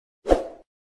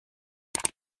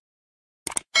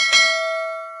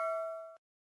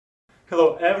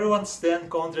Hello everyone, Stan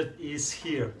Conrad is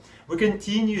here. We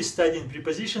continue studying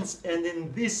prepositions, and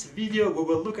in this video we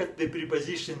will look at the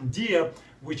preposition dia,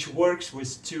 which works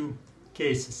with two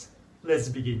cases. Let's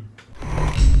begin.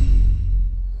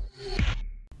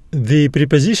 The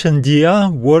preposition dia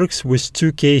works with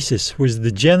two cases, with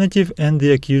the genitive and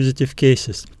the accusative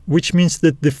cases, which means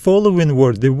that the following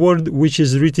word, the word which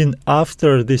is written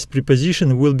after this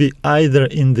preposition, will be either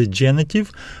in the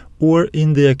genitive or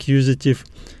in the accusative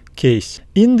case.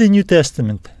 In the New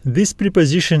Testament, this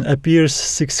preposition appears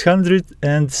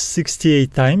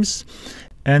 668 times,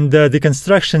 and the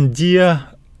construction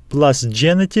dia plus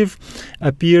genitive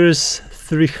appears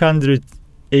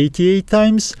 388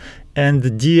 times,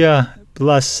 and dia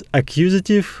plus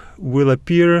accusative will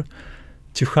appear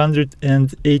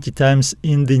 280 times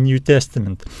in the New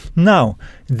Testament. Now,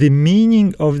 the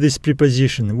meaning of this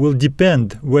preposition will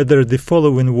depend whether the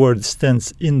following word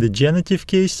stands in the genitive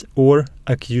case or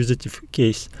accusative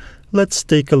case. Let's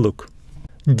take a look.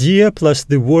 Dia plus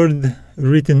the word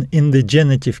written in the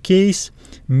genitive case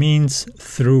means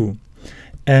through.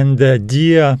 And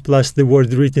dia plus the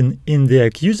word written in the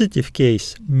accusative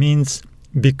case means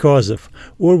because of.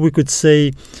 Or we could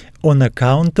say on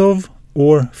account of,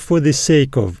 or for the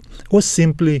sake of, or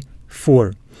simply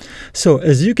for. So,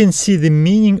 as you can see, the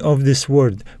meaning of this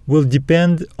word will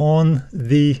depend on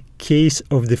the case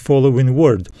of the following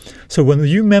word. So when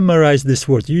you memorize this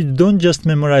word, you don't just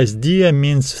memorize dia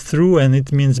means through and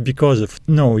it means because of.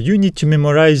 No, you need to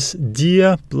memorize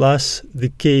dia plus the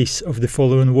case of the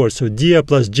following word. So dia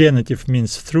plus genitive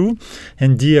means through,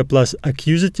 and dia plus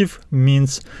accusative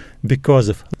means because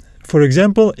of. For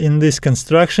example, in this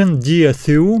construction, dia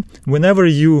through, whenever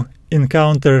you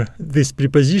encounter this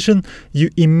preposition, you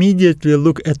immediately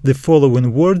look at the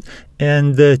following word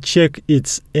and check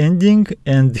its ending.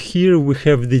 And here we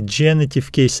have the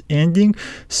genitive case ending.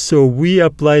 So we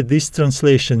apply this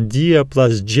translation. Dia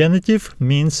plus genitive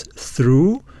means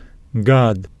through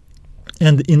God.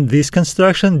 And in this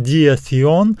construction, dia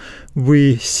theon,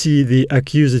 we see the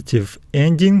accusative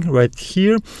ending right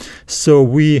here. So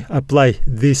we apply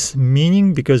this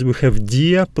meaning because we have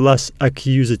dia plus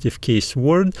accusative case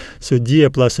word. So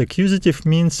dia plus accusative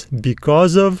means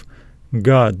because of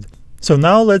God. So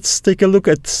now let's take a look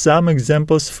at some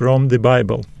examples from the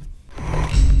Bible.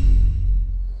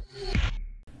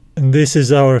 This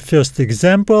is our first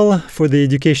example. For the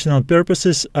educational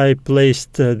purposes, I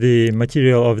placed the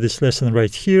material of this lesson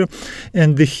right here.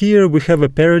 And here we have a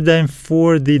paradigm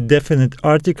for the definite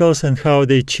articles and how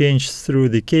they change through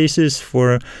the cases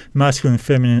for masculine,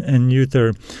 feminine, and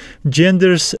neuter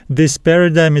genders. This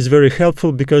paradigm is very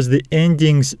helpful because the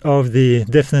endings of the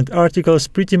definite articles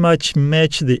pretty much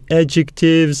match the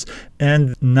adjectives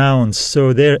and nouns,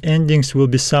 so their endings will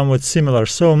be somewhat similar.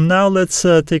 So now let's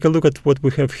take a look at what we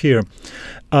have here.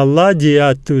 Allah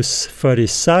diatus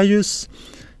Pharisaius,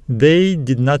 they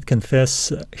did not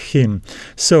confess him.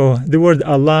 So the word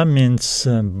Allah means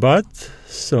but,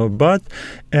 so but,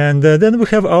 and then we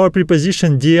have our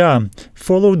preposition dia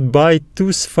followed by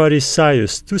tus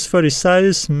Pharisaius. Tus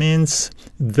Pharisaius means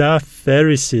the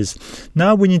Pharisees.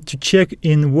 Now we need to check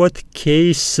in what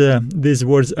case these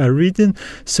words are written.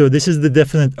 So this is the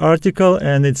definite article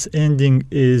and its ending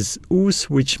is us,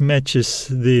 which matches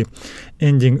the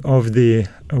ending of the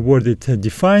word it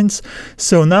defines.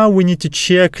 So now we need to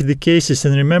check the cases,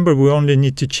 and remember we only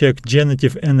need to check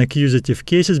genitive and accusative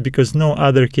cases because no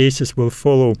other cases will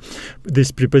follow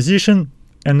this preposition.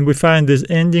 And we find this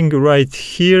ending right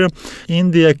here in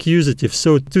the accusative.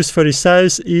 So tus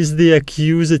Pharisaius is the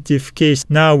accusative case.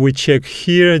 Now we check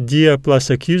here, dia plus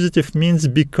accusative means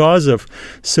because of.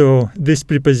 So this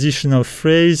prepositional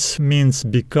phrase means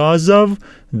because of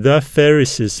the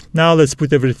Pharisees. Now let's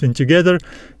put everything together.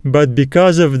 But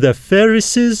because of the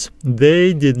Pharisees,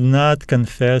 they did not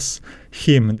confess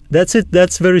him. That's it.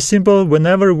 That's very simple.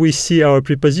 Whenever we see our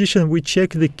preposition, we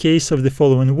check the case of the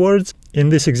following words. In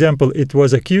this example, it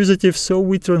was accusative, so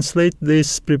we translate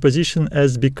this preposition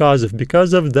as because of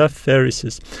the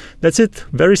Pharisees. That's it.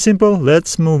 Very simple.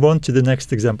 Let's move on to the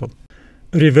next example.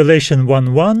 Revelation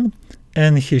 1:1,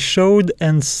 and he showed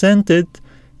and sent it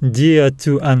dia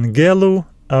to angelu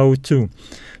autou.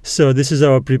 So this is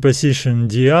our preposition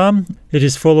dia. It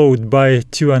is followed by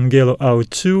to angelu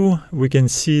autou. We can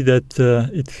see that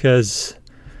it has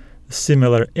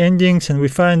similar endings, and we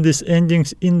find these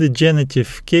endings in the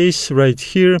genitive case right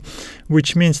here,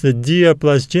 which means that dia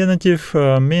plus genitive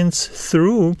means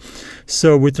through.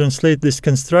 So we translate this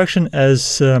construction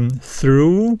as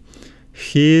through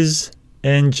his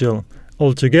angel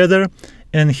altogether,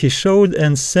 and he showed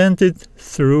and sent it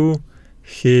through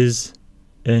his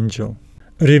angel.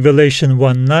 Revelation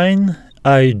 1:9,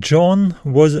 I, John,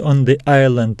 was on the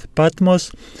island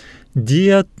Patmos,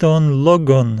 dia ton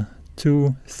logon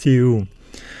to theou.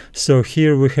 So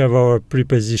here we have our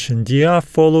preposition dia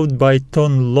followed by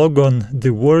ton logon,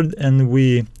 the word, and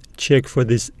we check for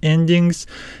these endings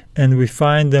and we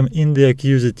find them in the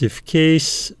accusative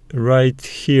case right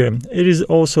here. It is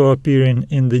also appearing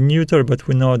in the neuter, but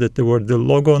we know that the word the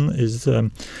logon is the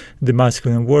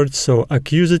masculine word, so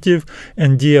accusative,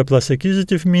 and dia plus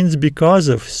accusative means because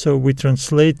of. So we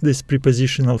translate this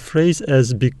prepositional phrase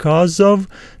as because of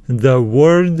the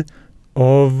word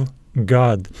of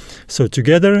God. So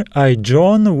together, I,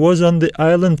 John, was on the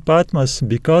island Patmos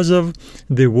because of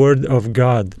the word of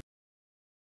God.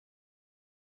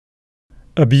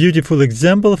 A beautiful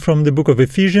example from the book of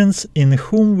Ephesians, in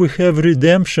whom we have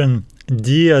redemption,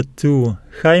 dia tu,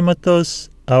 haimatos,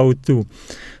 autu.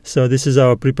 So this is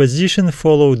our preposition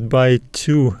followed by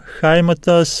tu,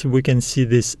 haimatos. We can see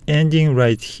this ending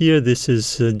right here. This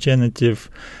is genitive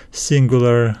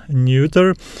singular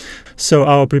neuter. So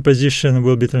our preposition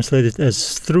will be translated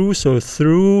as through. So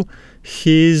through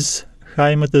his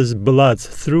haimatos, blood,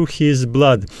 through his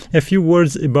blood. A few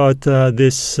words about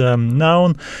this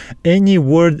noun. Any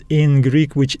word in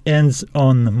Greek which ends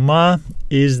on ma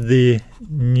is the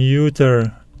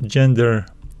neuter gender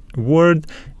word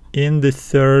in the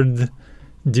third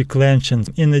declension.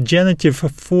 In the genitive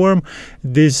form,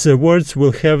 these words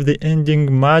will have the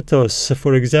ending matos.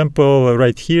 For example,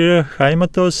 right here,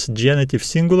 haimatos, genitive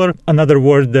singular. Another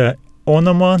word,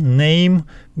 onoma, name,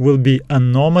 will be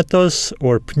anomatos,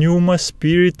 or pneuma,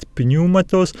 spirit,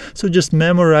 pneumatos. So just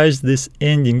memorize this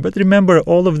ending. But remember,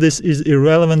 all of this is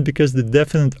irrelevant because the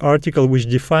definite article which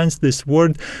defines this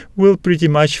word will pretty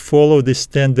much follow the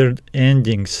standard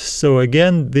endings. So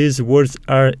again, these words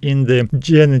are in the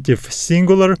genitive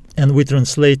singular, and we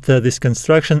translate this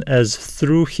construction as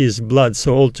through his blood.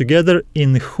 So altogether,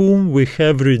 in whom we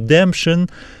have redemption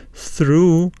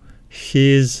through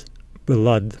his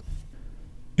blood.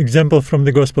 Example from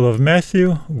the Gospel of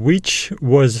Matthew, which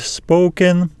was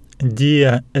spoken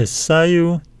dia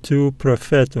Esaiu to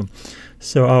prophetu.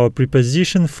 So our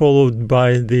preposition followed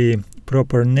by the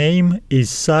proper name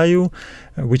Esaiu,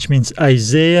 which means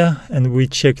Isaiah, and we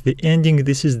check the ending.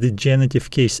 This is the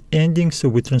genitive case ending, so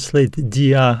we translate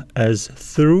dia as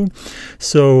through.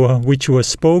 So which was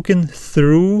spoken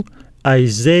through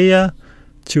Isaiah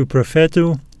to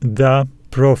prophetu, the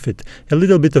prophet. A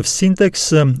little bit of syntax.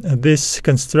 This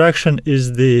construction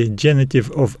is the genitive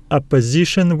of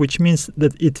apposition, which means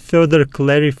that it further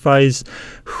clarifies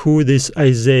who this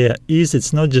Isaiah is.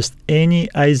 It's not just any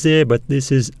Isaiah, but this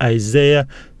is Isaiah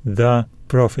the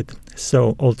prophet.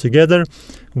 So altogether,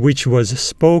 which was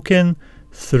spoken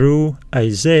through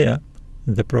Isaiah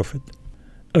the prophet.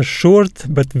 A short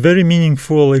but very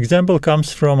meaningful example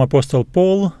comes from Apostle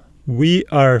Paul. We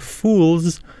are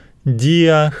fools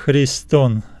dia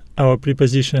Christon. Our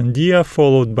preposition dia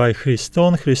followed by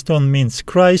Christon. Christon means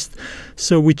Christ.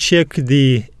 So we check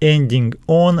the ending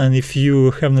on, and if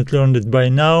you have not learned it by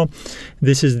now,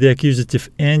 this is the accusative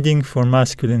ending for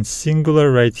masculine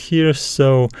singular right here.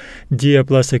 So dia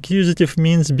plus accusative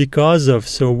means because of.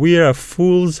 So we are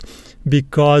fools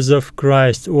because of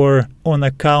Christ, or on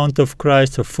account of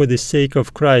Christ, or for the sake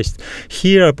of Christ.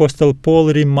 Here Apostle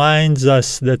Paul reminds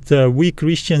us that we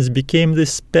Christians became the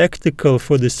spectacle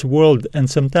for this world, and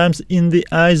sometimes in the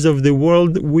eyes of the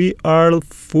world we are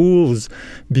fools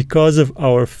because of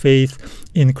our faith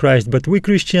in Christ. But we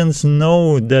Christians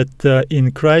know that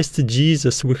in Christ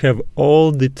Jesus we have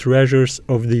all the treasures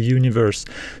of the universe.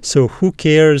 So who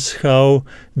cares how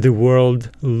the world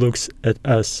looks at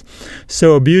us?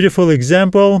 So a beautiful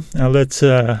example. Let's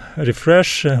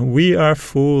refresh. We are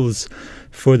fools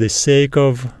for the sake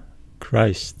of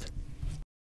Christ.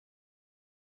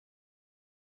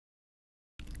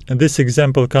 And this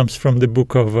example comes from the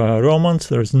book of Romans.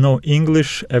 There's no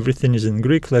English. Everything is in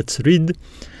Greek. Let's read.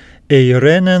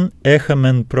 Eirenen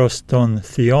echamen proston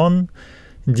theon,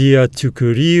 dia tu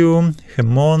kuriou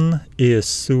hemon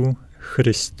Iesu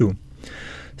Christu.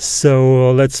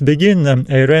 So let's begin.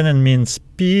 Eirenen means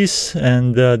peace,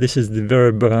 and this is the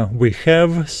verb we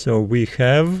have. So we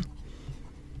have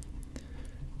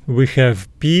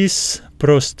peace,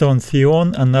 proston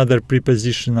theon, another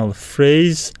prepositional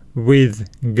phrase, with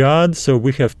God. So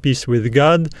we have peace with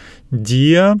God.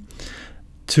 Dia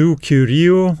tu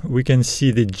kuriou, we can see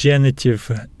the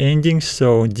genitive ending.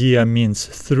 So dia means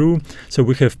through. So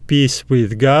we have peace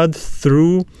with God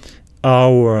through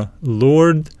our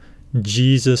Lord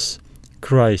Jesus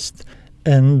Christ.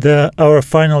 And our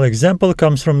final example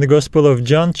comes from the Gospel of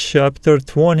John, chapter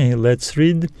 20. Let's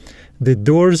read. The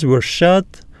doors were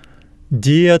shut,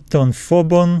 dia ton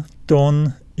phobon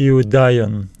ton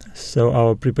iudaion. So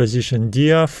our preposition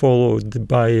dia followed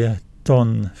by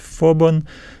ton phobon.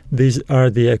 These are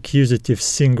the accusative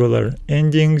singular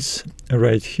endings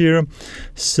right here.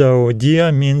 So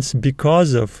dia means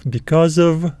because of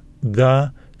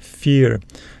the fear.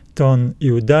 Ton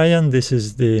iudayan, this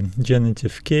is the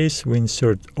genitive case. We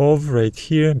insert of right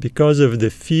here, because of the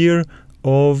fear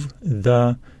of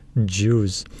the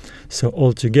Jews. So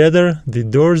altogether, the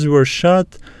doors were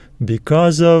shut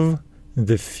because of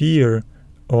the fear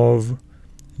of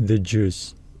the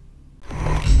Jews.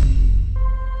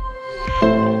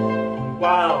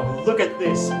 Wow, look at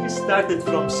this. We started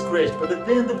from scratch, but at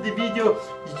the end of the video,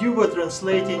 you were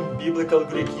translating Biblical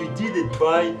Greek. You did it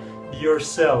by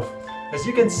yourself. As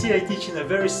you can see, I teach in a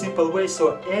very simple way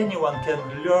so anyone can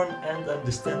learn and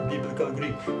understand Biblical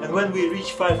Greek. And when we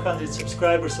reach 500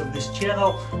 subscribers of this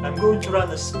channel, I'm going to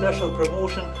run a special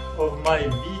promotion of my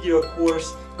video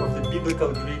course of the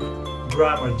Biblical Greek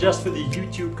grammar just for the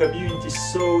YouTube community.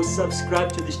 So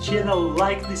subscribe to this channel,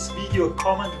 like this video,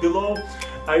 comment below.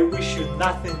 I wish you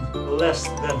nothing less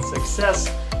than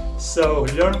success. So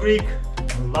learn Greek,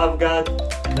 love God,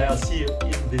 and I'll see you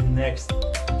in the next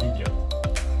video.